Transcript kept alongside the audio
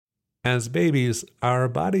As babies, our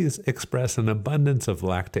bodies express an abundance of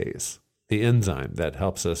lactase, the enzyme that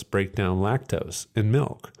helps us break down lactose in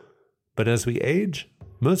milk. But as we age,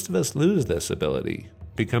 most of us lose this ability,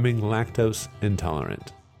 becoming lactose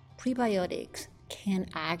intolerant. Prebiotics can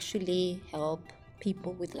actually help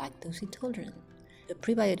people with lactose intolerance. The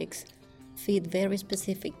prebiotics feed very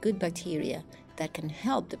specific good bacteria that can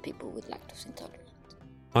help the people with lactose intolerance.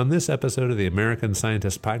 On this episode of the American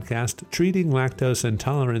Scientist Podcast, treating lactose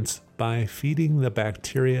intolerance by feeding the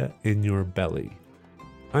bacteria in your belly.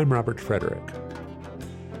 I'm Robert Frederick.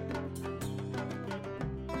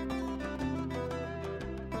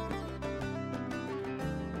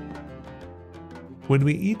 When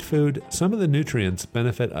we eat food, some of the nutrients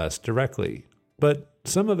benefit us directly, but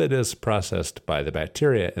some of it is processed by the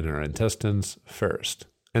bacteria in our intestines first,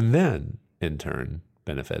 and then, in turn,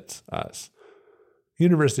 benefits us.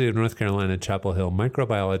 University of North Carolina Chapel Hill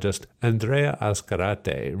microbiologist Andrea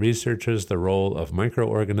Azcarate researches the role of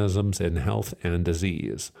microorganisms in health and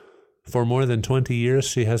disease. For more than 20 years,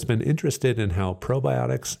 she has been interested in how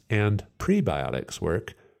probiotics and prebiotics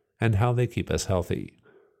work and how they keep us healthy.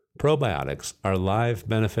 Probiotics are live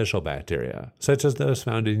beneficial bacteria, such as those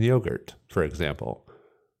found in yogurt, for example.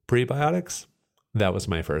 Prebiotics? That was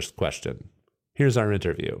my first question. Here's our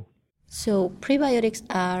interview. So prebiotics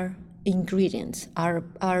are ingredients,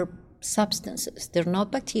 are substances. They're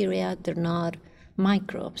not bacteria, they're not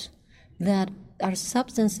microbes. That are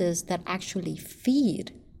substances that actually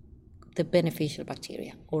feed the beneficial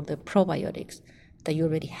bacteria or the probiotics that you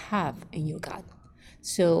already have in your gut.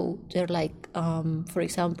 So they're like, for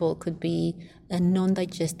example, could be a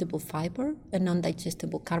non-digestible fiber, a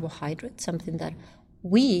non-digestible carbohydrate, something that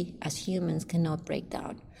we as humans cannot break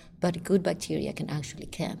down, but good bacteria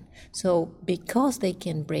can. So because they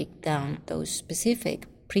can break down those specific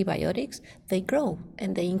prebiotics, they grow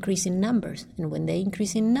and they increase in numbers. And when they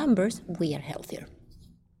increase in numbers, we are healthier.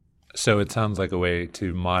 So it sounds like a way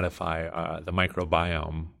to modify the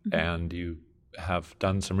microbiome, and you have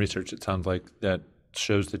done some research, it sounds like, that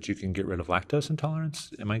shows that you can get rid of lactose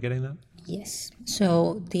intolerance. Am I getting that? Yes.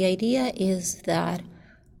 So the idea is that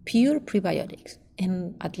pure prebiotics,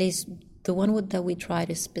 and at least the one that we tried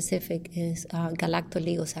is specific, is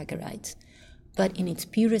galactoligosaccharides, but in its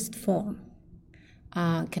purest form,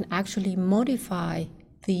 can actually modify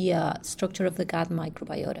the structure of the gut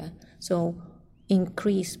microbiota. So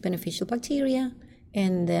increase beneficial bacteria,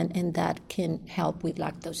 and that can help with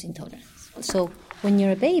lactose intolerance. So when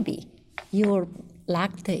you're a baby, your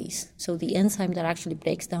lactase, so the enzyme that actually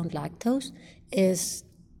breaks down lactose, is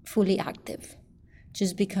fully active,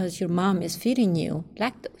 just because your mom is feeding you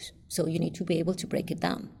lactose. So you need to be able to break it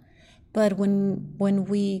down. But when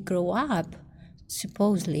we grow up,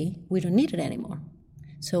 supposedly, we don't need it anymore.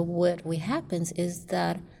 So what happens is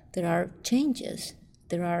that there are changes.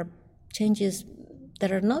 There are changes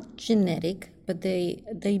that are not genetic, but they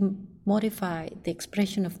modify the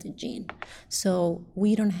expression of the gene. So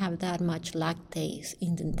we don't have that much lactase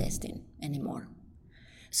in the intestine anymore.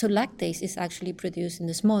 So lactase is actually produced in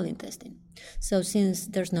the small intestine. So since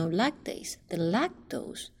there's no lactase, the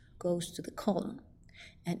lactose goes to the colon.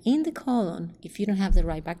 And in the colon, if you don't have the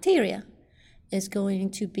right bacteria, it's going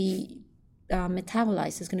to be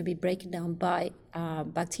metabolized, it's going to be broken down by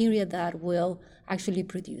bacteria that will actually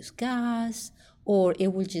produce gas, or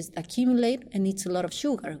it will just accumulate and needs a lot of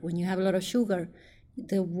sugar. When you have a lot of sugar,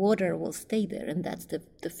 the water will stay there, and that's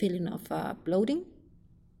the feeling of bloating.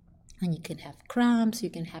 And you can have cramps, you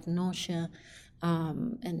can have nausea,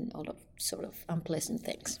 and all of sort of unpleasant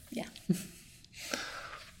things. Yeah.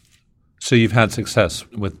 So you've had success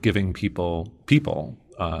with giving people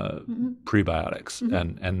prebiotics,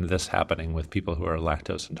 and this happening with people who are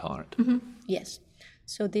lactose intolerant. Yes.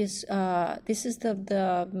 So this is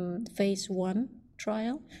the phase 1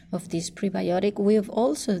 trial of this prebiotic. We have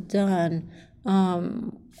also done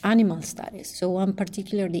animal studies. So I'm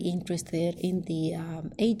particularly interested in the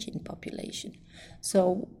aging population.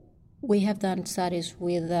 So we have done studies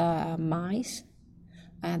with mice,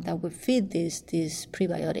 and that we feed this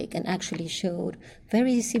prebiotic, and actually showed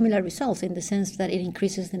very similar results in the sense that it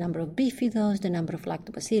increases the number of bifidus, the number of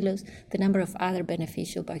lactobacillus, the number of other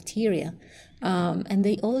beneficial bacteria. And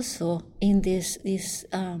they also, in these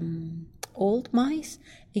old mice,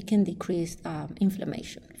 it can decrease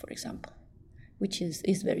inflammation, for example, which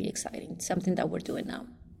is very exciting, something that we're doing now.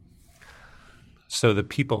 So the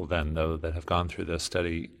people then, though, that have gone through this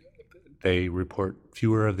study, they report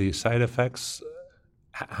fewer of these side effects.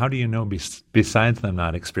 How do you know, besides them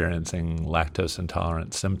not experiencing lactose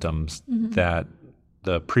intolerant symptoms, that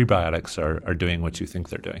the prebiotics are doing what you think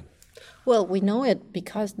they're doing? Well, we know it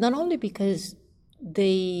because not only because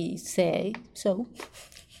they say so,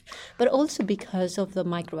 but also because of the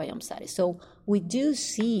microbiome studies. So we do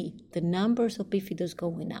see the numbers of bifidus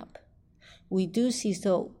going up. We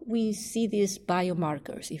see these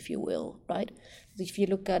biomarkers, if you will, right? If you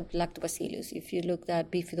look at lactobacillus, if you look at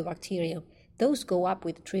bifidobacteria, those go up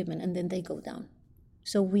with treatment and then they go down.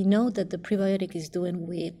 So we know that the prebiotic is doing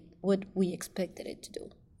with what we expected it to do,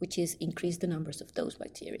 which is increase the numbers of those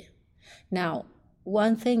bacteria. Now,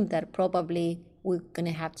 one thing that probably we're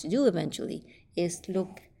going to have to do eventually is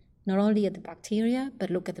look not only at the bacteria,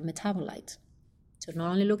 but look at the metabolites. So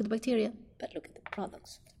not only look at the bacteria, but look at the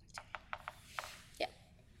products. Yeah.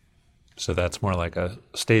 So that's more like a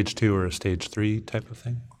stage 2 or a stage 3 type of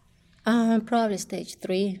thing? Probably stage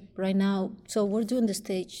 3 right now. So we're doing the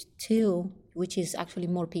stage 2, which is actually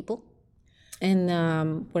more people. And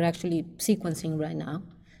we're actually sequencing right now.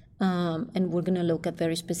 And we're going to look at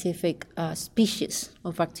very specific species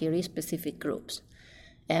of bacteria, specific groups.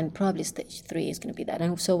 And probably stage 3 is going to be that.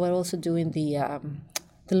 And so we're also doing the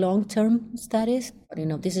long-term studies.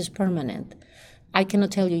 But, this is permanent. I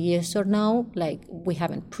cannot tell you yes or no. Like, we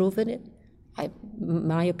haven't proven it.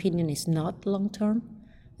 My opinion is not long-term.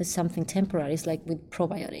 It's something temporary. It's like with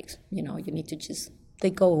probiotics. You need to they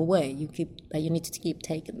go away. You need to keep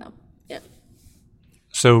taking them. Yeah.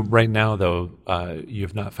 So right now, though,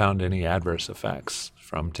 you've not found any adverse effects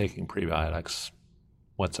from taking prebiotics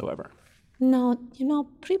whatsoever? No,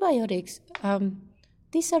 prebiotics,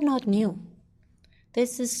 these are not new.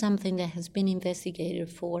 This is something that has been investigated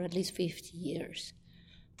for at least 50 years.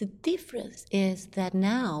 The difference is that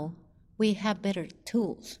now we have better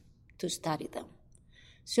tools to study them.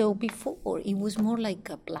 So before, it was more like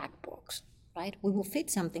a black box, right? We will feed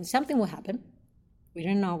something will happen. We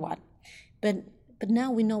don't know what. But now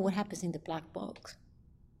we know what happens in the black box.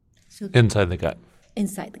 So inside the gut.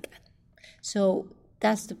 Inside the gut. So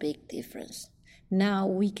that's the big difference. Now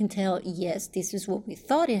we can tell, yes, this is what we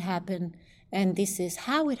thought it happened, and this is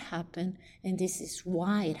how it happened, and this is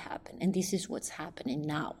why it happened, and this is what's happening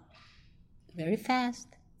now. Very fast.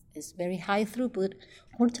 It's very high throughput.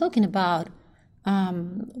 We're talking about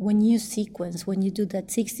when you do that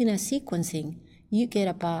 16S sequencing, you get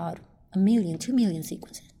about 1 million, 2 million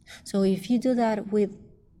sequences. So if you do that with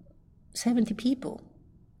 70 people,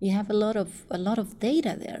 you have a lot of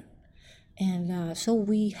data there. And so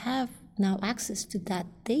we have now access to that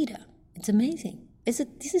data. It's amazing. This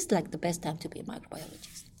is like the best time to be a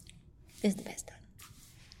microbiologist. It's the best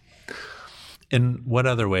time. In what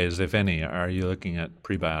other ways, if any, are you looking at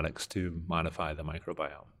prebiotics to modify the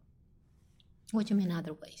microbiome? What do you mean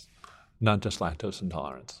other ways? Not just lactose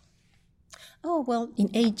intolerance. Oh, well, in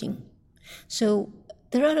aging. So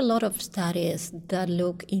there are a lot of studies that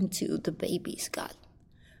look into the baby's gut.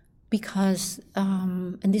 Because,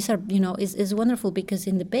 and these are, it's wonderful because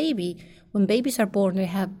in the baby, when babies are born, they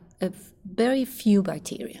have very few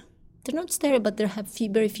bacteria. They're not sterile, but they have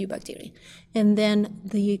very few bacteria. And then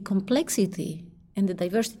the complexity and the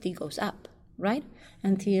diversity goes up, right?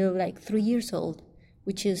 Until like 3 years old,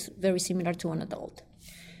 which is very similar to an adult.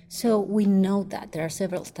 So we know that. There are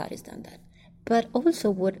several studies on that. But also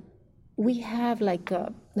what we have like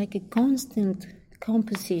a constant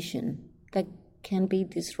composition that can be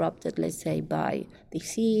disrupted, let's say, by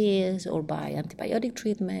disease or by antibiotic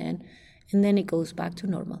treatment, and then it goes back to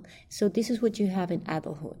normal. So this is what you have in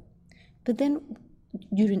adulthood. But then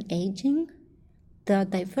during aging, the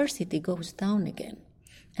diversity goes down again.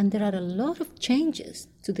 And there are a lot of changes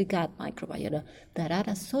to the gut microbiota that are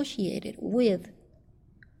associated with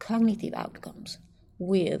cognitive outcomes,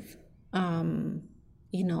 with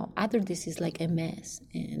other diseases like MS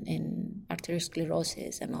and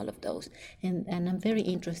arteriosclerosis and all of those. And I'm very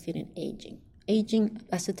interested in aging. Aging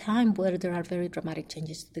as a time where there are very dramatic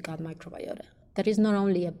changes to the gut microbiota. That is not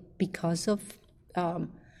only because of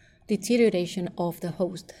deterioration of the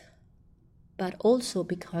host, but also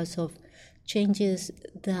because of changes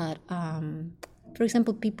that, for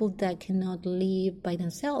example, people that cannot live by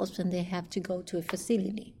themselves and they have to go to a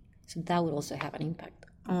facility. So that would also have an impact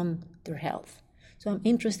on their health. So I'm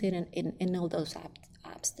interested in all those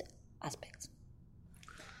aspects.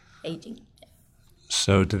 Aging.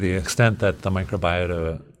 So to the extent that the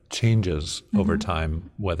microbiota changes over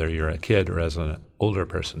time, whether you're a kid or as an older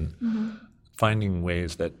person, finding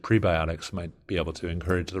ways that prebiotics might be able to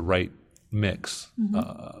encourage the right mix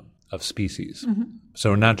of species.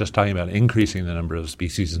 So we're not just talking about increasing the number of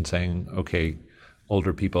species and saying, okay,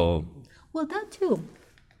 older people. Well, that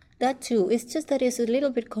too. It's just that it's a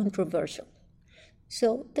little bit controversial.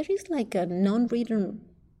 So there is like a non-written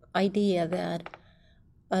idea that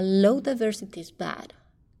a low diversity is bad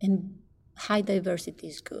and high diversity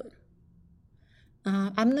is good.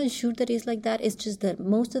 I'm not sure that it's like that. It's just that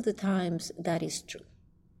most of the times that is true.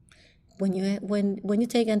 when you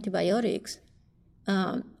take antibiotics,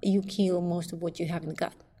 you kill most of what you have in the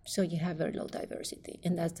gut. So you have very low diversity,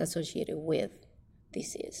 and that's associated with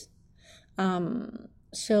disease.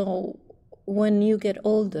 So when you get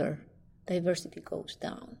older, diversity goes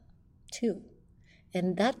down too.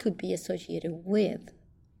 And that could be associated with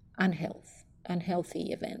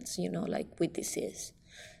unhealthy events, like with disease.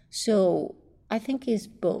 So I think it's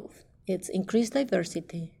both. It's increased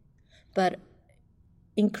diversity, but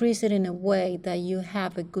increase it in a way that you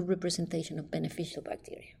have a good representation of beneficial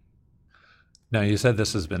bacteria. Now, you said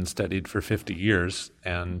this has been studied for 50 years,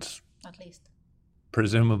 and at least.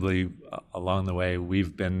 Presumably, along the way,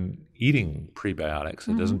 we've been eating prebiotics.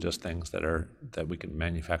 It isn't just things that we can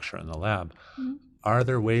manufacture in the lab. Mm-hmm. Are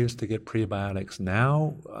there ways to get prebiotics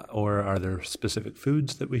now, or are there specific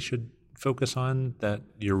foods that we should focus on that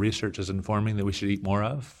your research is informing that we should eat more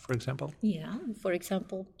of, for example? Yeah, for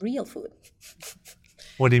example, real food.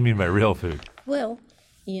 What do you mean by real food? Well,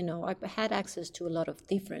 I've had access to a lot of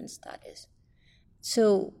different studies.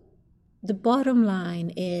 So the bottom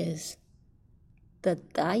line is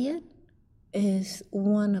that diet is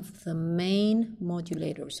one of the main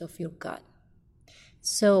modulators of your gut.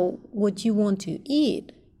 So what you want to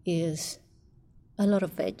eat is a lot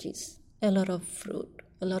of veggies, a lot of fruit,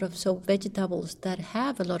 vegetables that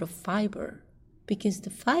have a lot of fiber, because the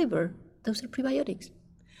fiber, those are prebiotics.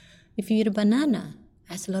 If you eat a banana,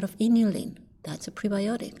 it has a lot of inulin, that's a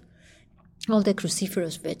prebiotic. All the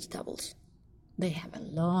cruciferous vegetables, they have a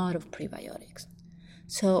lot of prebiotics.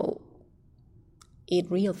 So eat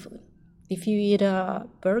real food. If you eat a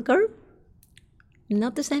burger,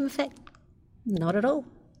 not the same effect. Not at all.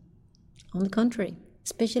 On the contrary,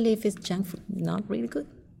 especially if it's junk food, not really good.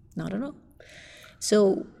 Not at all.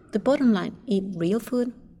 So the bottom line, eat real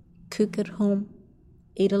food, cook at home,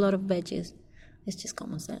 eat a lot of veggies. It's just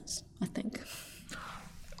common sense, I think.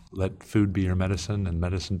 Let food be your medicine and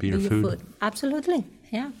medicine be your food. Absolutely.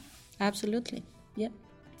 Yeah, absolutely. Yeah,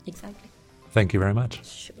 exactly. Thank you very much.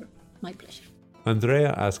 Sure. My pleasure.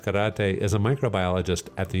 Andrea Azcarate is a microbiologist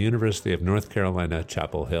at the University of North Carolina,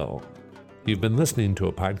 Chapel Hill. You've been listening to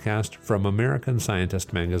a podcast from American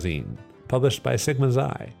Scientist magazine, published by Sigma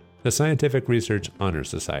Xi, the Scientific Research Honor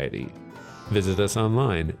Society. Visit us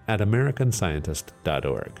online at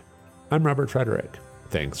americanscientist.org. I'm Robert Frederick.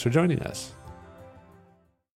 Thanks for joining us.